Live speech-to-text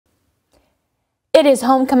It is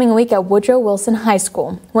homecoming week at Woodrow Wilson High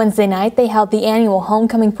School. Wednesday night, they held the annual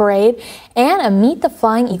homecoming parade and a Meet the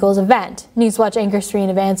Flying Eagles event. Newswatch anchor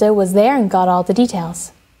Serena Davanzo was there and got all the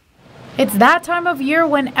details. It's that time of year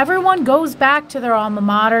when everyone goes back to their alma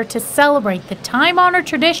mater to celebrate the time-honored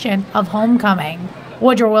tradition of homecoming.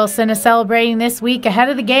 Woodrow Wilson is celebrating this week ahead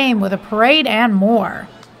of the game with a parade and more.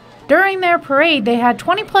 During their parade, they had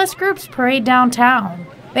 20-plus groups parade downtown.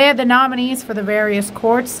 They had the nominees for the various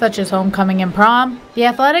courts, such as homecoming and prom, the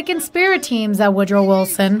athletic and spirit teams at Woodrow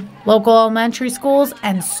Wilson, local elementary schools,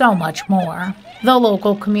 and so much more. The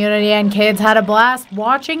local community and kids had a blast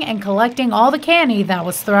watching and collecting all the candy that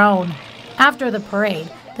was thrown. After the parade,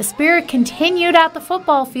 the spirit continued at the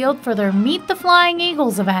football field for their Meet the Flying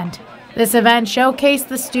Eagles event. This event showcased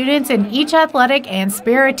the students in each athletic and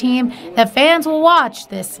spirit team that fans will watch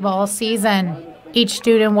this fall season. Each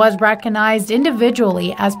student was recognized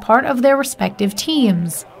individually as part of their respective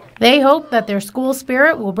teams. They hope that their school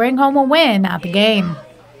spirit will bring home a win at the game.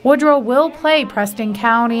 Woodrow will play Preston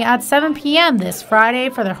County at 7 p.m. this Friday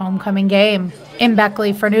for their homecoming game. In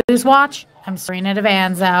Beckley for Newswatch, I'm Serena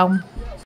Davanzo.